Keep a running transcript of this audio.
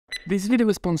This video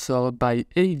is sponsored by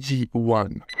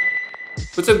AG1.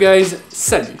 What's up guys?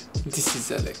 Salut! This is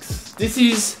Alex. This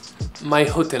is my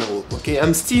hotel room, okay?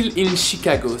 I'm still in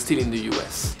Chicago, still in the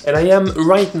US. And I am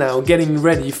right now getting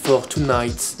ready for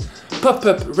tonight's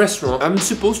pop-up restaurant. I'm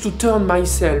supposed to turn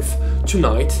myself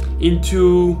tonight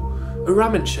into a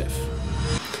ramen chef,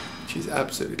 which is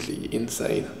absolutely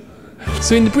insane.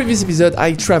 So in the previous episode,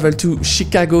 I traveled to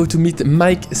Chicago to meet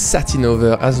Mike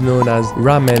Satinover, as known as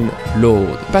Ramen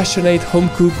Lord. Passionate home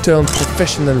cook turned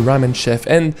professional ramen chef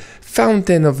and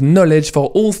fountain of knowledge for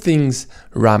all things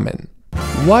ramen.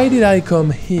 Why did I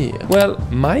come here? Well,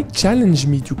 Mike challenged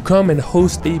me to come and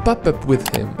host a pop-up with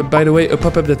him. By the way, a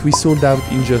pop-up that we sold out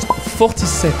in just 40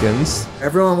 seconds.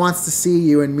 Everyone wants to see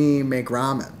you and me make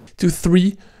ramen. To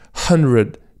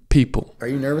 300 people. Are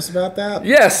you nervous about that?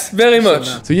 Yes, very much.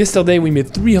 So yesterday we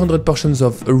made 300 portions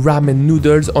of ramen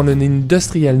noodles on an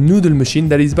industrial noodle machine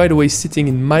that is, by the way, sitting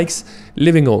in Mike's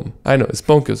living room. I know, it's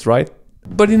bonkers, right?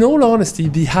 But in all honesty,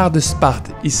 the hardest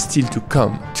part is still to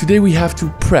come. Today we have to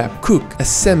prep, cook,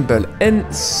 assemble and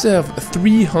serve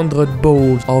 300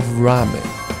 bowls of ramen.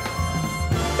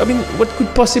 I mean, what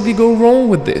could possibly go wrong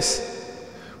with this?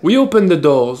 We open the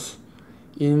doors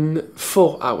in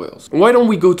 4 hours. Why don't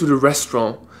we go to the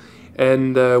restaurant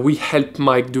and we help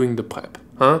Mike doing the prep,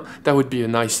 huh? That would be a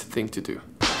nice thing to do.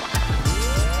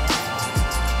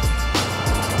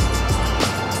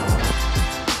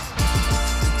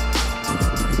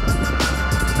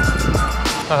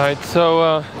 Alright,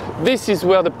 so this is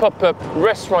where the pop-up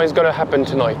restaurant is gonna happen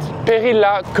tonight.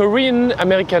 Perilla Korean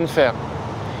American Fair.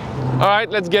 Alright,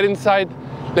 let's get inside.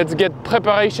 Let's get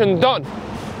preparation done.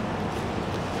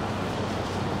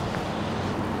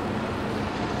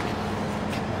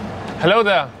 Hello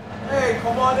there. Hey,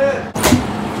 come on in.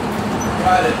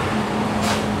 Got it.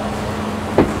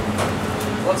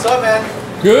 What's up, man?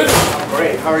 Good?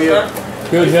 Great, how are you?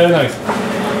 Good, very nice.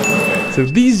 So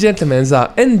these gentlemen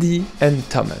are Andy and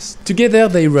Thomas. Together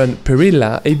they run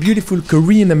Perilla, a beautiful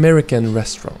Korean-American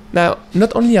restaurant. Now,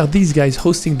 not only are these guys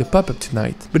hosting the pop-up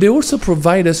tonight, but they also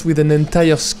provide us with an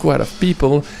entire squad of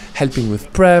people helping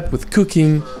with prep, with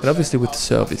cooking, and obviously with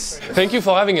service. Thank you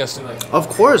for having us tonight. Of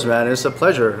course, man, it's a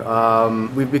pleasure.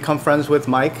 We've become friends with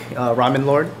Mike, Ramen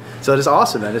Lord. So it is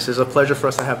awesome, man. This is a pleasure for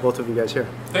us to have both of you guys here.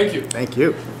 Thank you. Thank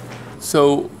you.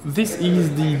 So this is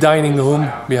the dining room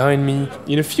behind me.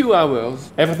 In a few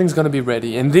hours, everything's gonna be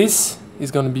ready and this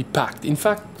is gonna be packed. In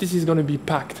fact, this is gonna be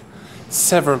packed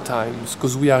several times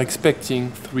because we are expecting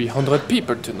 300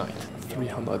 people tonight.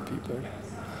 300 people.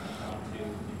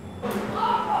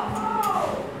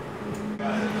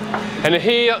 And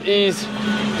here is,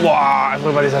 wow,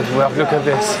 everybody's at work, look at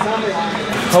this.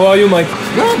 How are you, Mike?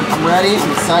 Good. I'm ready.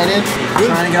 I'm excited.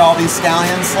 Trying to get all these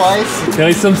scallions sliced. There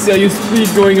is some serious speed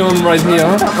going on right here,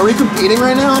 huh? Are we competing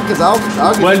right now? Because I'll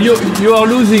Well, you are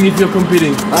losing if you're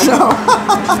competing. I know.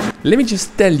 Let me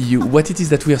just tell you what it is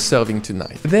that we are serving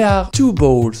tonight. There are 2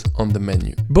 bowls on the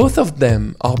menu. Both of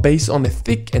them are based on a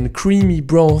thick and creamy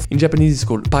broth. In Japanese it's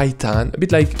called paitan, a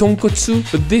bit like tonkotsu,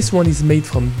 but this one is made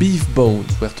from beef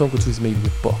bones, where tonkotsu is made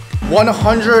with pork.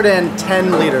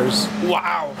 110 liters.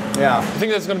 Wow! Yeah. I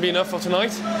think that's gonna be enough for tonight.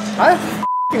 I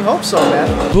f***ing hope so, man.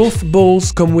 Both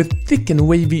bowls come with thick and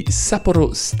wavy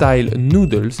Sapporo style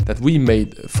noodles that we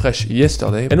made fresh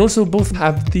yesterday, and also both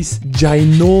have this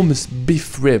ginormous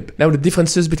beef rib. Now the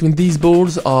differences between these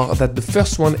bowls are that the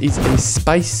first one is a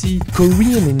spicy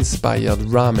Korean inspired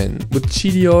ramen with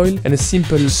chili oil and a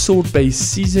simple salt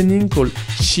based seasoning called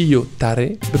chiyo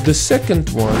tare, but the second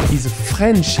one is a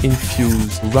French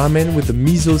infused ramen with a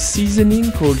miso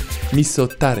seasoning called miso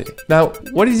tare. Now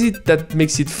what is it that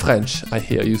makes it French, I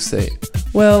hear you say?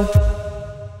 Well,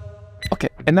 okay,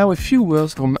 and now a few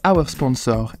words from our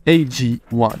sponsor,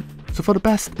 AG1. So for the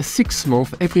past 6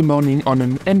 months, every morning on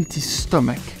an empty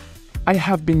stomach, I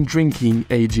have been drinking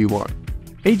AG1.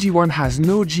 AG1 has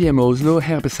no GMOs, no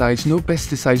herbicides, no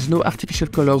pesticides, no artificial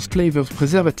colors, flavors,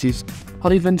 preservatives,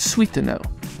 or even sweetener.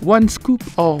 1 scoop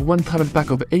or 1 travel pack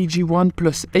of AG1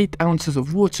 plus 8 ounces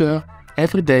of water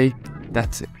every day,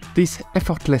 that's it. This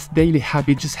effortless daily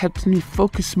habit just helps me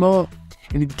focus more,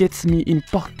 and it gets me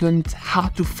important,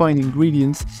 hard to find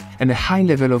ingredients and a high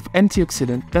level of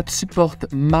antioxidants that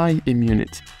support my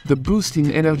immunity. The boost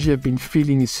in energy I've been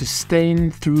feeling is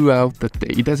sustained throughout the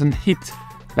day. It doesn't hit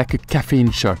like a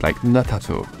caffeine shot, like not at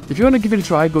all. If you want to give it a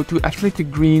try, go to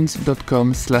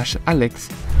athleticgreens.com/Alex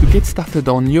to get started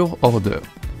on your order.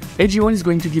 AG1 is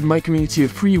going to give my community a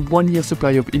free 1-year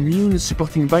supply of immune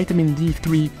supporting vitamin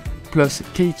D3 plus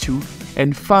K2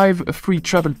 and 5 free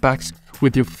travel packs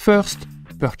with your first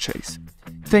purchase.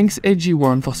 Thanks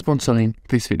AG1 for sponsoring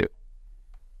this video.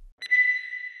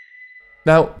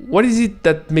 Now, what is it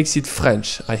that makes it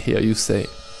French, I hear you say?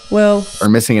 Well, We're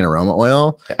missing an aroma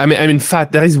oil. I mean,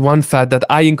 fat. There is one fat that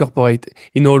I incorporate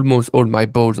in almost all my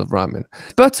bowls of ramen.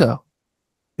 Butter.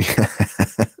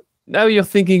 Now you're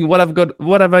thinking, what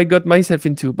have I got myself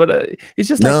into? But it's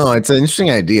just like, No, it's an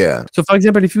interesting idea. so for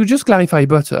example, if you just clarify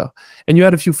butter and you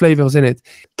add a few flavors in it,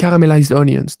 caramelized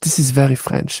onions, this is very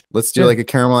French. Let's do like a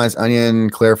caramelized onion,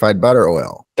 clarified butter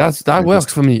oil. That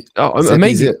works for me. Oh, Zip,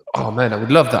 amazing. zip. Oh man, I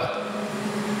would love that.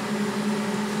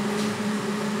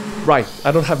 Right,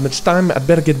 I don't have much time. I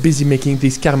better get busy making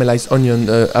this caramelized onion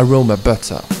aroma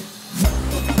butter.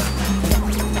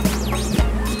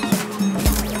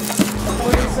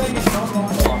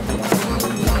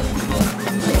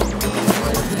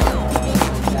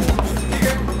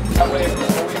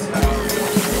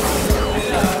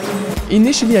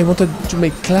 Initially, I wanted to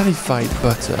make clarified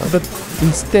butter, but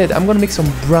instead, I'm gonna make some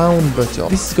brown butter.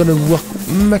 This is gonna work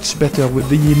much better with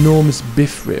the enormous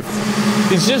beef rib.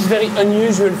 It's just very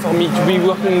unusual for me to be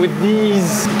working with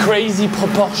these crazy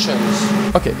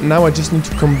proportions. Okay, now I just need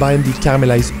to combine the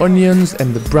caramelized onions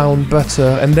and the brown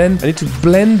butter, and then I need to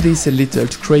blend this a little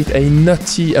to create a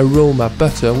nutty aroma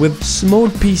butter with small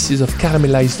pieces of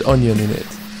caramelized onion in it.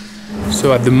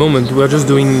 So at the moment, we're just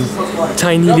doing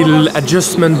tiny little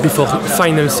adjustment before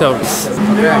final service.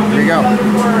 Okay, here you go.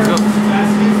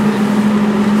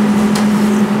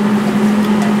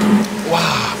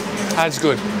 Wow, that's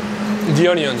good. The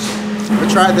onions. We'll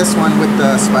try this one with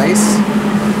the spice.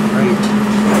 Right.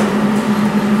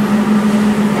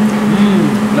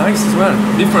 Nice as well.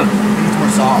 Different. It's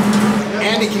more soft.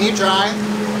 Andy, can you try?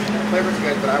 Flavor's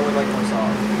good, but I would like more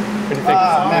soft.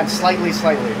 Man, slightly.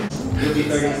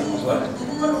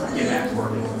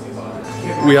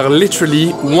 We are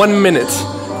literally 1 minute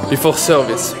before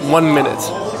service. 1 minute.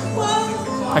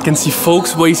 I can see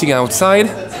folks waiting outside.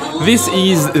 This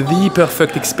is the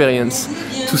perfect experience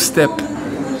to step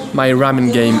my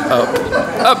ramen game up.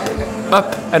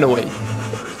 Up, and away.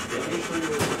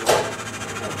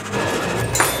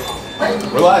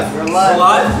 We're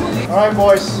live. All right,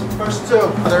 boys. First two.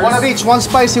 One of each. One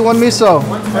spicy, one miso.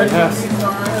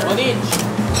 One each.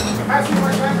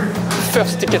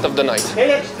 First ticket of the night.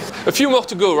 A few more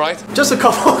to go, right? Just a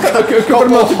couple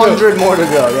hundred more to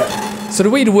go, yeah. So the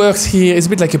way it works here is a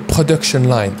bit like a production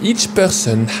line. Each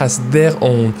person has their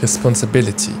own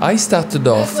responsibility. I started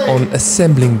off on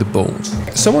assembling the bowls.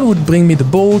 Someone would bring me the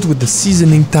bowls with the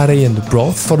seasoning tare and the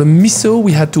broth. For the miso,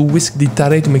 we had to whisk the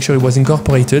tare to make sure it was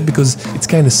incorporated because it's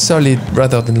kind of solid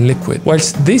rather than liquid.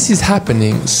 Whilst this is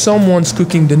happening, someone's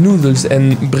cooking the noodles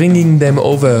and bringing them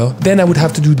over. Then I would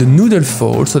have to do the noodle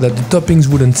fold so that the toppings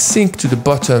wouldn't sink to the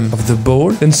bottom of the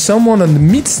bowl. Then someone on the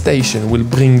meat station will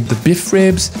bring the beef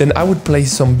ribs. Then I would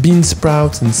place some bean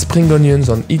sprouts and spring onions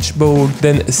on each bowl,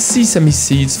 then sesame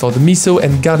seeds for the miso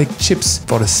and garlic chips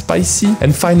for the spicy,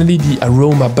 and finally the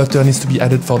aroma butter needs to be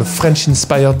added for the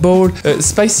French-inspired bowl.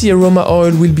 Spicy aroma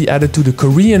oil will be added to the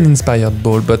Korean-inspired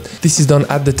bowl, but this is done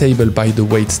at the table by the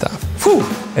waitstaff. Whew!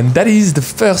 And that is the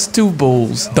first two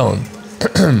bowls done.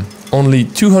 Only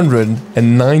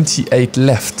 298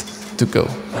 left to go.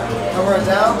 Cover it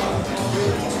down.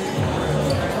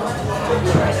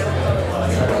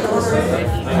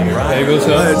 There you go,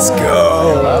 sir. Let's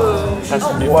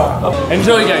go. Wow.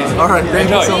 Enjoy, guys. All right, thank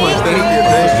you so much.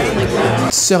 Thank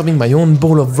you. Serving my own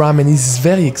bowl of ramen is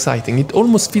very exciting. It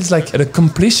almost feels like an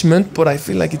accomplishment, but I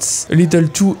feel like it's a little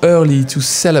too early to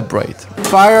celebrate.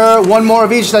 Fire one more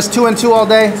of each. That's 2 and 2 all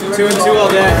day. 2 and 2 all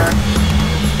day.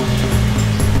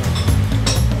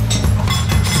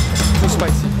 Too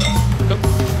spicy. Go.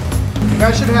 You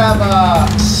guys should have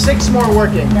 6 more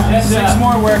working. Yes, 6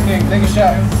 more working. Take a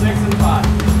shot. 6 and 5.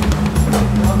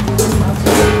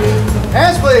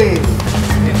 Hands, please.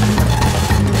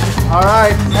 All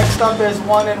right. Next up is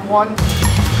 1 and 1.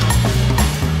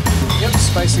 Yep,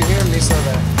 spicy here, miso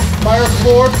there. Fire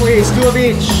 4, please. 2 of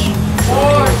each.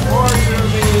 4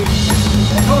 of each.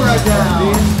 Go right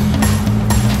down.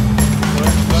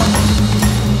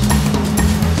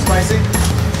 Spicy.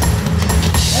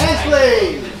 Hands,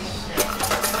 please.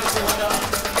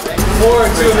 4,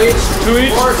 2 of each. 2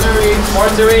 each. 4, 2 each. 4,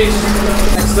 2 each.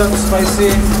 Next up,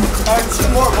 spicy. 2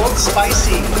 more, both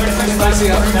spicy. Spicy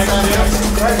up. All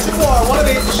right, 2 more. 1 of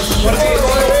each. 1 of each.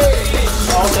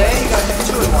 All day, you gotta take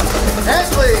 2 and 1. Hands,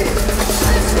 please.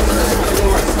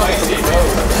 Spicy.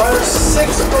 Fire 6,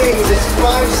 please. It's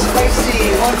 5 spicy,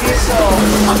 1 miso.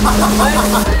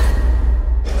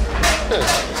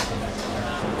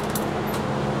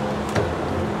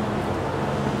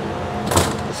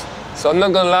 So I'm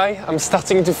not gonna lie, I'm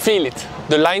starting to feel it.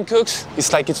 The line cooks,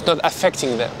 it's like it's not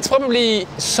affecting them. It's probably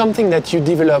something that you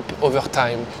develop over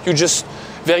time. You just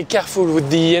very careful with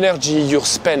the energy you're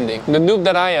spending. The noob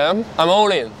that I am, I'm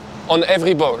all in on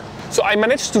every bowl. So I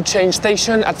managed to change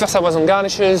station. At first I was on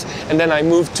garnishes, and then I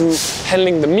moved to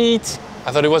handling the meat.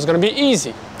 I thought it was gonna be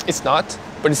easy. It's not,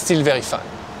 but it's still very fun.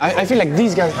 I feel like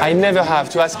these guys, I never have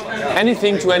to ask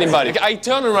anything to anybody. I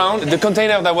turn around, the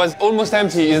container that was almost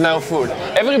empty is now full.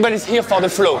 Everybody's here for the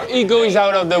flow. Ego is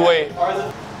out of the way.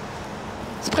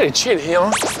 It's pretty chill here,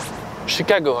 huh?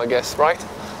 Chicago, I guess, right?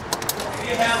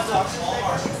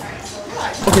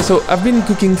 Okay, so I've been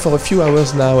cooking for a few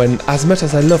hours now, and as much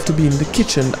as I love to be in the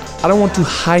kitchen, I don't want to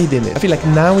hide in it. I feel like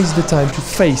now is the time to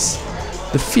face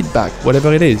the feedback,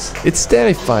 whatever it is. It's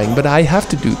terrifying, but I have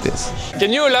to do this.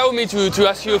 Can you allow me to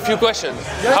ask you a few questions?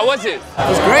 Yeah. How was it? It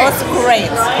was great. It was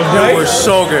great. It was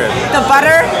so good. The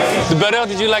butter. The butter,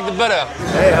 did you like the butter?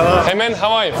 Hey, hello. Hey man, how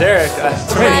are you? Derek.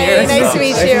 Hi, nice to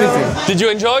meet you. Did you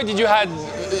enjoy? Did you had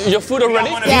your food already?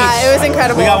 Yeah, it was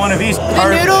incredible. We got one of each.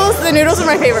 The noodles are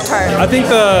my favorite part. I think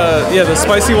the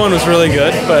spicy one was really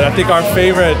good, but I think our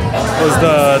favorite was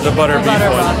the butter beef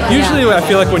one. Usually I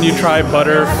feel like when you try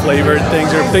butter flavored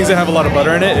things or things that have a lot of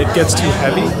butter in it, it gets too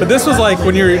heavy. But this was like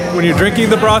when you're drinking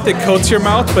the broth, it coats your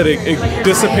mouth, but it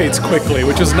dissipates quickly,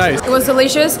 which is nice. It was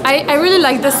delicious. I really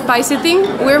like the spicy thing.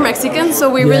 We're Mexican, so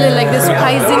we really like the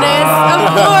spiciness,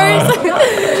 of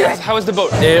course. How was the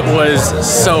boat? It was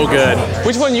so good.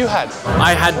 Which one you had?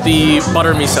 I had the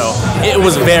butter miso. It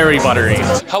was very buttery.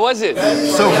 How was it?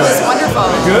 So good. Wonderful.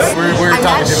 Good? We're I'm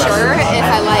not sure if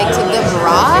I liked the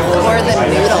broth or the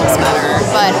noodles better,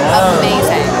 but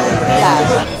amazing.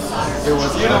 Yeah.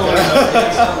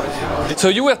 So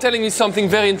you were telling me something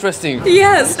very interesting.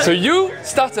 Yes, So you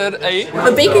started a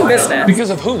baking business. because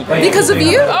of whom? Because of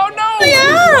you? Oh no!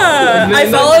 Yeah! I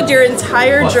followed your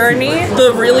entire journey,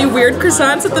 the really weird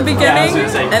croissants at the beginning,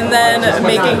 and then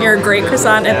making your great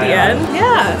croissant at the end.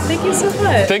 Yeah, thank you so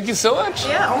much. Thank you so much.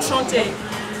 Yeah, enchanté.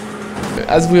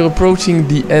 As we're approaching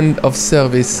the end of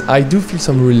service, I do feel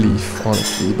some relief,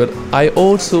 honestly, but I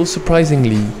also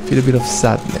surprisingly feel a bit of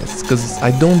sadness, because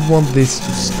I don't want this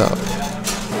to stop.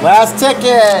 Last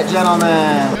ticket,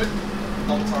 gentlemen.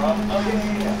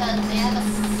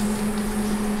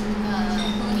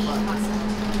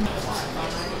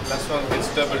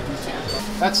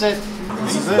 That's it.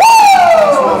 This is it.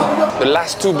 The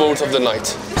last two bowls of the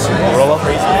night.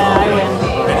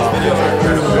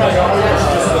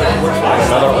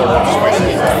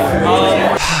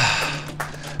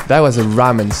 That was a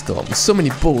ramen storm. So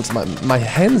many bowls. My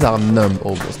hands are numb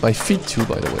almost. My feet too,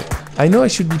 by the way. I know I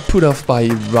should be put off by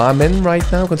ramen right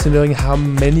now, considering how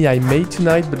many I made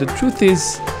tonight, but the truth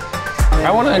is,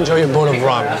 I want to enjoy a bowl of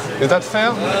ramen. Is that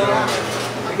fair?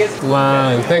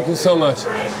 Wow, thank you so much.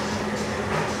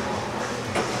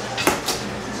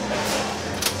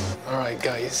 Alright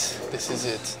guys, this is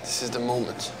it. This is the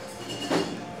moment.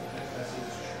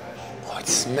 Oh, it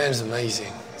smells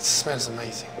amazing. It smells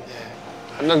amazing,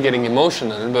 yeah. I'm not getting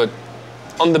emotional, but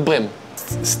on the brim.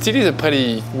 Still is a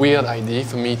pretty weird idea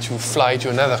for me to fly to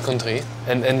another country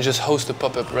and just host a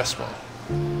pop-up restaurant.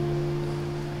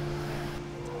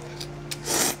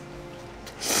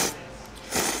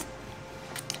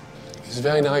 It's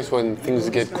very nice when things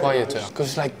get quieter, because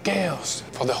it's like chaos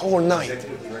for the whole night.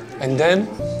 And then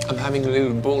I'm having a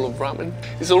little bowl of ramen.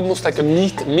 It's almost like a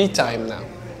me time now.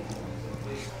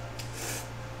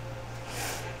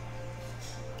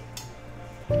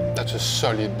 That's a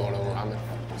solid bowl of ramen.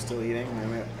 Still eating?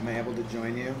 Am I able to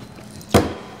join you?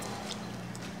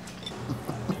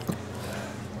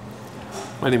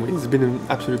 Anyway, it's been an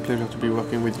absolute pleasure to be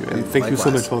working with you, and thank you so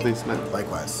much for this, man.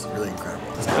 Likewise, really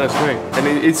incredible. That's great, and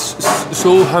it's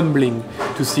so humbling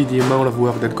to see the amount of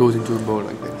work that goes into a bowl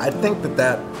like this. I think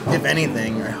that, if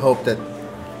anything, I hope that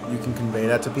you can convey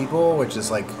that to people, which is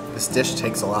like, this dish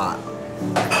takes a lot.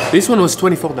 This one was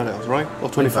 $24, right? Or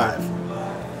 25?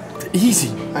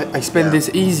 Easy. I spent this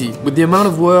easy. With the amount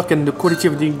of work and the quality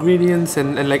of the ingredients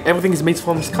and like everything is made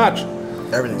from scratch.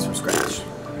 Everything's from scratch.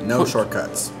 No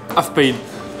shortcuts. I've paid,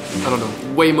 I don't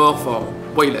know, way more for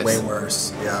way less. Way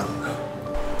worse, yeah.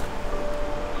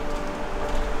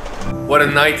 What a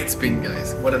night it's been,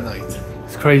 guys. What a night.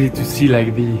 It's crazy to see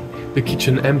like the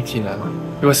kitchen empty now.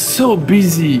 It was so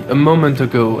busy a moment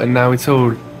ago and now it's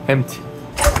all empty.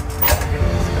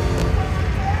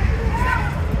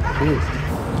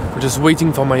 We're just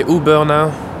waiting for my Uber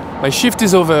now. My shift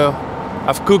is over.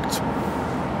 I've cooked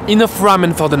enough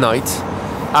ramen for the night.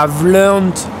 I've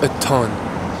learned a ton.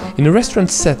 In a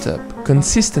restaurant setup,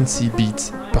 consistency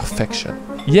beats perfection.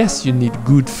 Yes, you need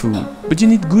good food, but you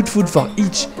need good food for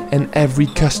each and every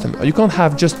customer. You can't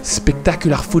have just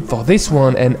spectacular food for this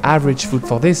one and average food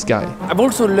for this guy. I've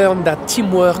also learned that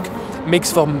teamwork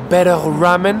makes for better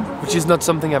ramen, which is not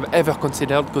something I've ever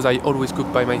considered because I always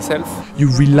cook by myself. You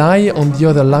rely on the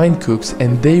other line cooks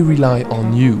and they rely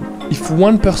on you. If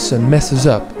one person messes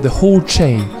up, the whole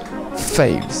chain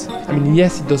fails. I mean,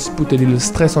 yes, it does put a little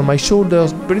stress on my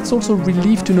shoulders, but it's also a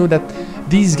relief to know that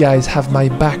these guys have my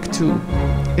back too.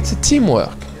 It's a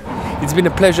teamwork. It's been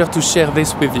a pleasure to share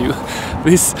this with you.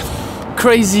 This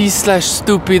crazy /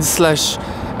 stupid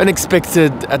 /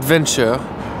 unexpected adventure.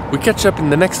 We catch up in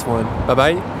the next one. Bye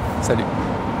bye. Salut.